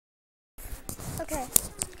Okay.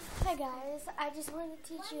 Hi guys, I just wanted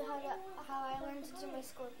to teach you how I learned to do my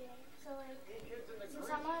scorpion. So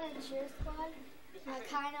since I'm on a cheer squad, I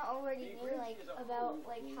kind of already knew about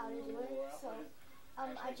how to do it. So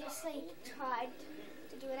I just tried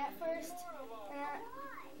to do it at first, and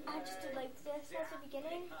I just did this at the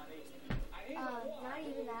beginning. Not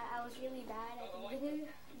even that, I was really bad at the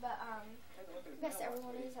beginning, but I guess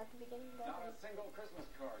everyone is at the beginning. But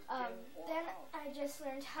then I just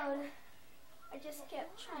learned how to. I just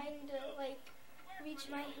kept trying to reach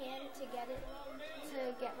my hand to get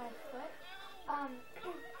my foot.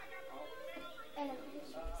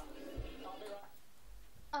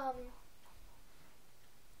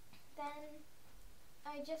 Then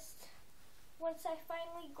I just, once I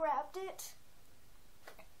finally grabbed it,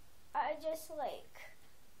 I just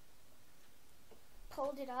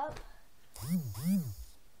pulled it up.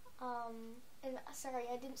 And sorry,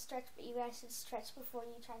 I didn't stretch, but you guys should stretch before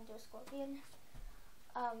you try and do a scorpion.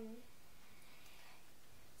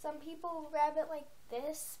 Some people grab it like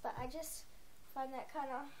this, but I just find that kind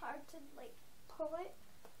of hard to pull it.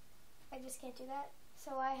 I just can't do that.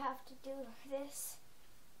 So I have to do this,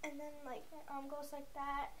 and then my arm goes like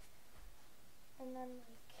that, and then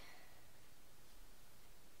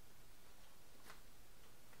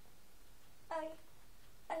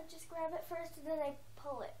I just grab it first, and then I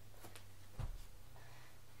pull it.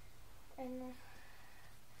 And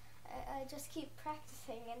I just keep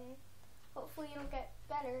practicing, and hopefully it'll get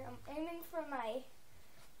better. I'm aiming for my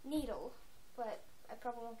needle, but I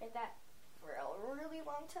probably won't get that for a really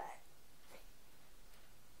long time.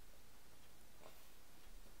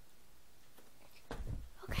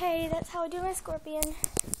 Okay, that's how I do my scorpion.